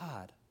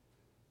God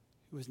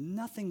who is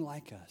nothing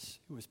like us,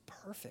 who is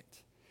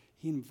perfect.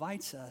 He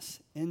invites us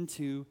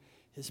into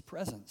his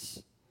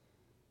presence.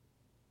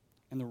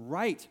 And the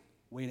right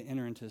way to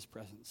enter into his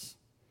presence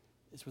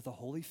is with a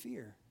holy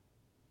fear.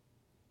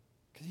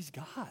 Because he's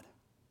God.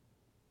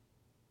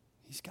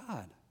 He's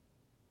God.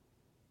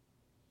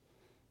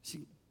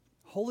 See,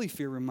 holy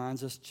fear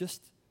reminds us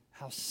just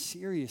how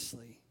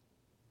seriously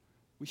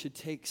we should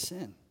take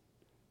sin.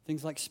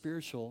 Things like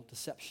spiritual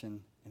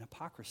deception and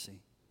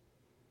hypocrisy.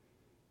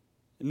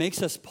 It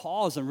makes us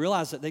pause and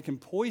realize that they can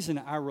poison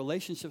our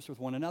relationships with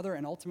one another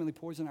and ultimately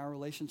poison our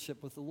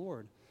relationship with the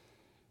Lord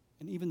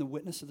and even the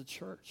witness of the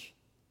church.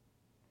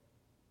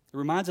 It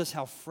reminds us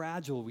how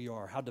fragile we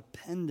are, how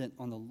dependent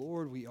on the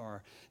Lord we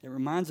are. It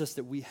reminds us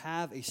that we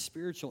have a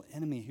spiritual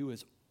enemy who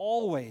is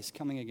always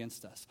coming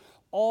against us,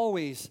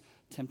 always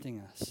tempting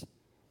us.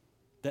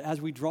 That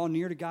as we draw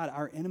near to God,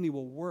 our enemy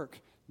will work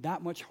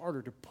that much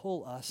harder to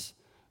pull us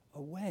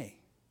away.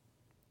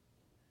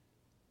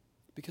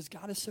 Because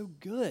God is so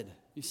good,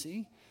 you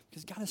see?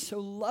 Because God is so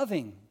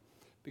loving.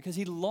 Because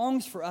he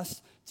longs for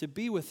us to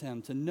be with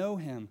him, to know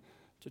him,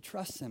 to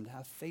trust him, to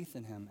have faith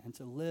in him, and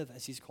to live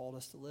as he's called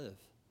us to live.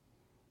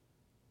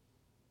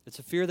 It's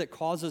a fear that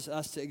causes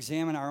us to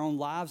examine our own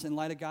lives in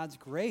light of God's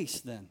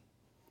grace then.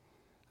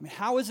 I mean,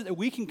 how is it that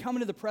we can come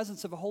into the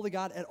presence of a holy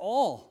God at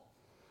all?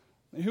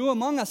 I mean, who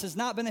among us has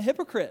not been a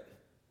hypocrite?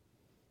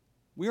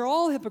 We are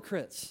all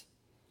hypocrites.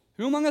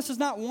 Who among us has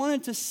not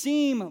wanted to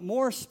seem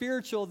more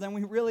spiritual than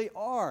we really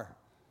are?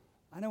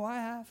 I know I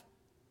have.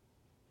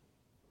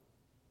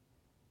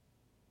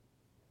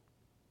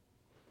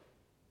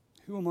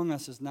 Who among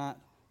us has not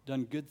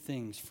done good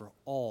things for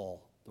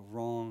all the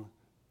wrong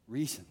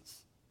reasons?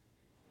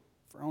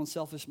 For our own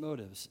selfish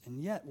motives. And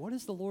yet, what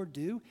does the Lord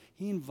do?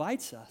 He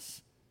invites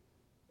us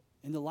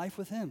into life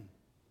with him,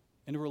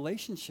 into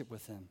relationship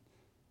with him.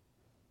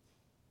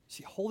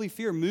 See, holy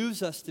fear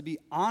moves us to be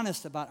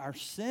honest about our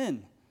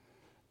sin,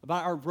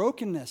 about our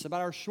brokenness,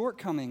 about our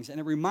shortcomings, and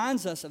it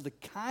reminds us of the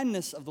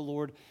kindness of the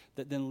Lord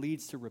that then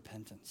leads to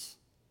repentance.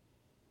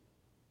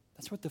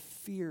 That's what the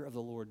fear of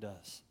the Lord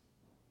does.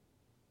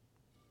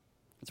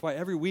 That's why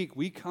every week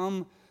we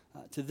come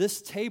to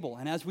this table,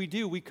 and as we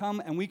do, we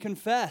come and we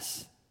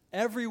confess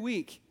every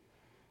week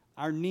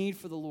our need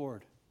for the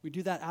Lord. We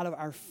do that out of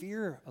our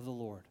fear of the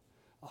Lord,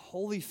 a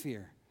holy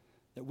fear,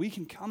 that we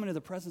can come into the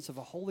presence of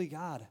a holy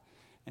God,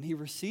 and he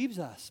receives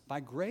us by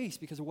grace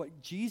because of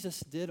what Jesus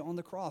did on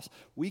the cross.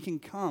 We can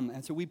come,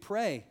 and so we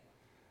pray.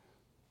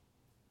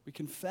 We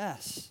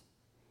confess.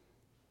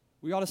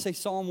 We ought to say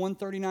Psalm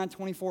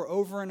 139:24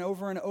 over and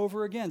over and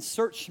over again.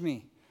 Search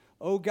me,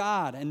 O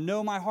God, and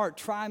know my heart.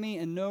 Try me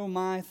and know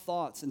my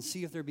thoughts, and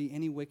see if there be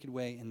any wicked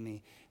way in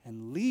me,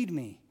 and lead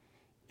me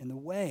in the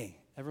way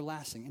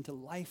everlasting into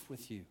life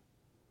with you.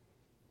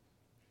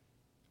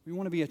 We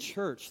want to be a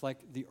church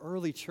like the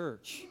early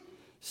church,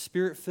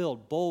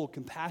 spirit-filled, bold,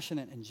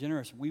 compassionate, and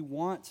generous. We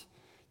want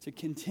to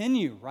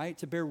continue, right,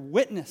 to bear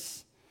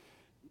witness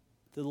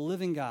to the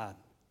living God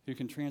who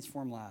can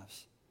transform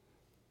lives.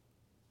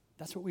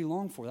 That's what we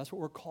long for. That's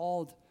what we're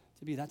called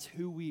to be. That's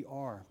who we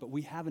are. But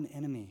we have an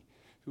enemy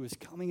who is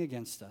coming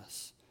against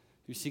us,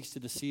 who seeks to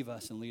deceive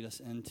us and lead us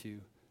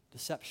into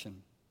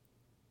deception.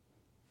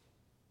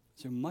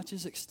 So much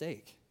is at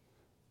stake.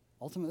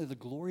 Ultimately, the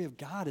glory of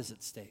God is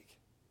at stake.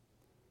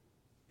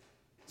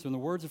 So in the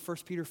words of 1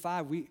 Peter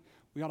 5, we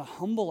ought to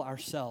humble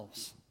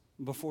ourselves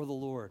before the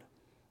Lord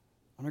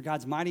under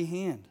God's mighty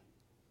hand,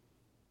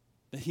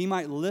 that he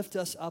might lift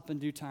us up in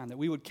due time, that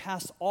we would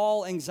cast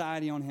all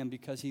anxiety on him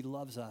because he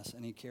loves us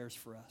and he cares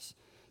for us,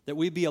 that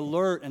we be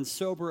alert and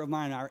sober of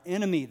mind. Our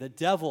enemy, the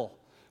devil,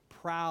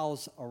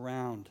 prowls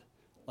around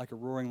like a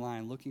roaring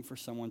lion looking for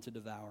someone to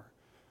devour.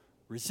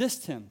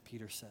 Resist him,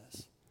 Peter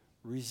says.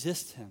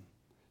 Resist him.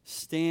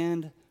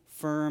 Stand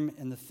firm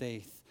in the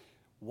faith.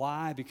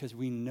 Why? Because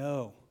we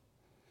know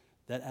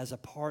that as a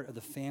part of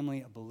the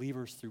family of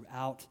believers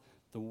throughout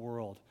the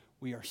world,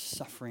 we are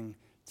suffering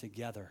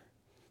together.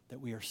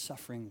 that we are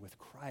suffering with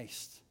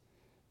Christ,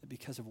 that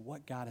because of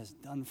what God has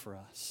done for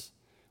us,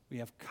 we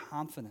have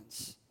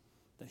confidence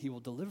that he will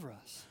deliver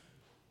us.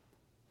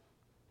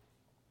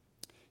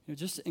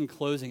 Just in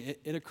closing,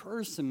 it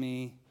occurs to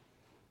me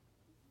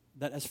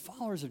that as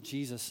followers of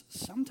Jesus,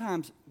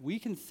 sometimes we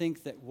can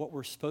think that what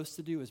we're supposed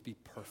to do is be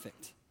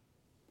perfect.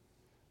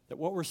 That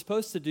what we're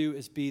supposed to do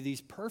is be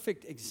these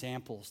perfect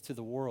examples to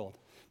the world.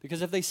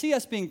 Because if they see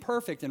us being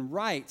perfect and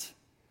right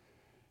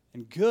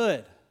and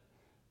good,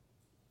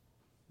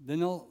 then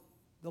they'll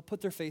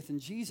put their faith in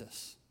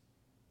Jesus.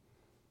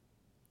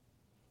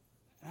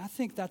 And I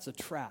think that's a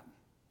trap.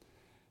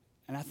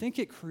 And I think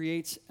it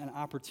creates an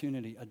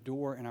opportunity, a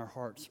door in our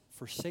hearts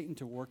for Satan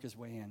to work his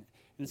way in. And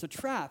it's a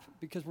trap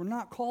because we're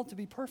not called to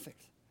be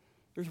perfect.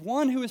 There's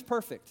one who is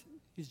perfect.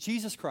 He's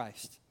Jesus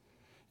Christ.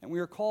 And we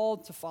are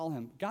called to follow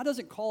him. God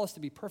doesn't call us to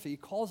be perfect. He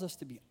calls us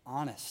to be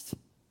honest,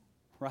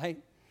 right?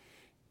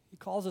 He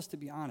calls us to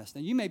be honest.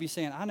 Now, you may be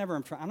saying, I'm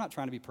not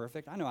trying to be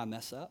perfect. I know I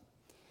mess up.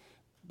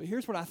 But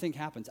here's what I think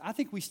happens. I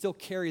think we still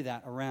carry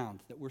that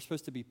around, that we're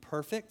supposed to be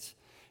perfect.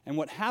 And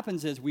what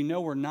happens is we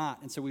know we're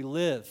not, and so we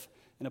live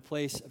in a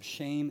place of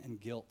shame and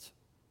guilt.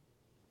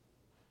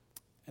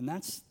 And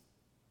that's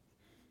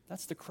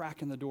the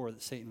crack in the door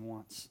that Satan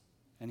wants,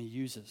 and he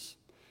uses.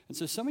 And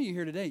so some of you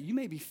here today, you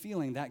may be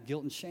feeling that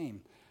guilt and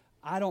shame.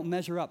 I don't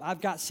measure up.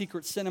 I've got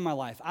secret sin in my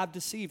life. I've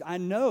deceived. I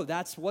know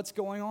that's what's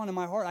going on in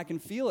my heart. I can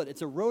feel it.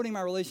 It's eroding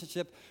my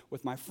relationship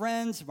with my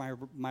friends,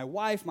 my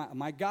wife,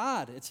 my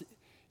God.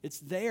 It's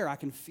there. I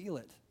can feel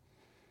it.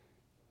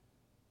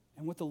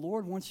 And what the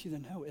Lord wants you to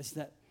know is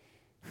that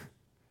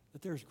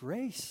there's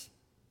grace.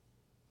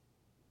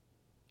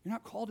 You're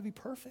not called to be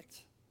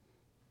perfect.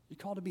 You're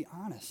called to be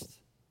honest.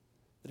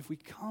 That if we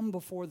come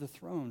before the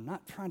throne,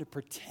 not trying to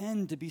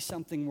pretend to be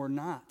something we're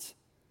not,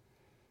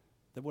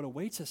 that what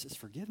awaits us is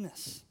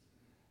forgiveness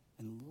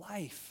and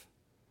life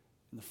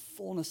and the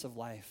fullness of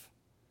life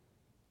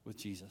with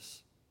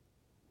Jesus.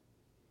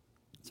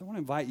 So I want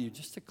to invite you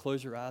just to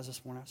close your eyes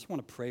this morning. I just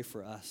want to pray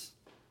for us.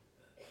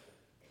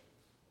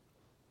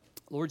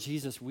 Lord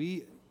Jesus,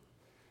 we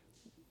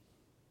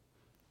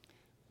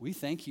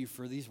thank you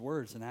for these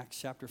words in Acts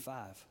chapter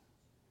 5.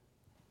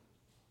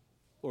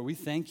 Lord, we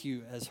thank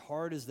you, as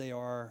hard as they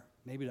are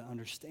maybe to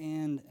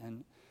understand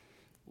and,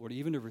 Lord,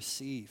 even to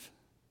receive,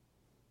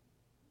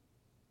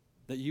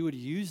 that you would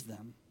use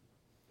them,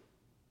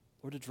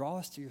 Lord, to draw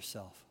us to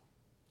yourself.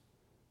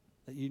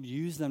 That you'd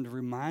use them to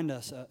remind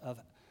us of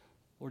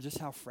Lord, just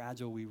how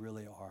fragile we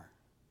really are,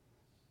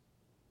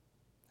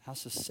 how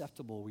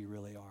susceptible we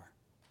really are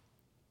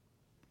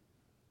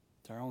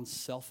to our own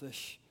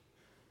selfish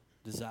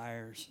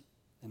desires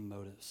and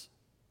motives.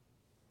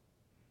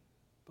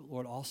 But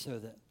Lord, also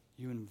that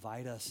you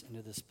invite us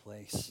into this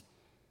place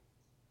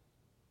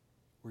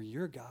where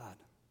you're God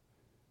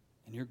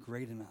and you're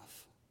great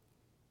enough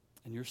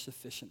and you're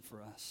sufficient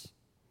for us.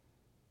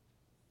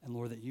 And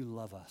Lord, that you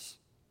love us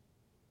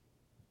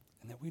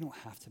and that we don't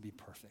have to be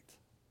perfect.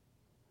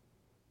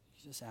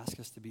 You just ask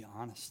us to be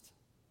honest.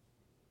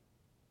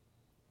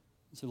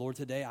 And so Lord,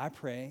 today I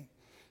pray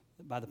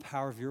that by the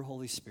power of your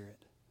Holy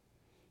Spirit,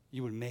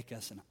 you would make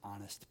us an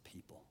honest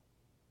people.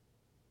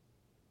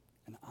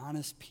 An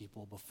honest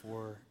people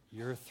before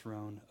your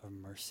throne of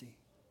mercy.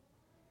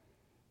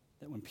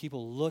 That when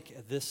people look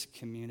at this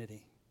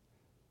community,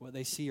 what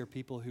they see are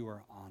people who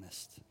are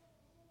honest.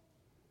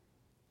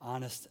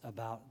 Honest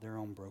about their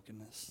own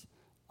brokenness.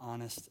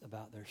 Honest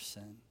about their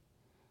sin.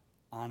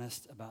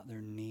 Honest about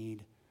their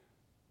need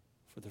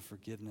for the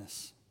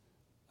forgiveness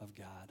of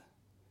God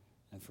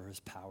and for his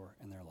power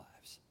in their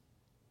lives.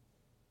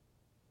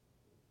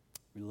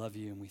 We love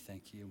you and we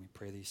thank you and we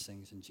pray these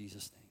things in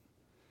Jesus'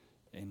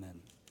 name.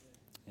 Amen.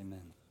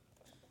 Amen.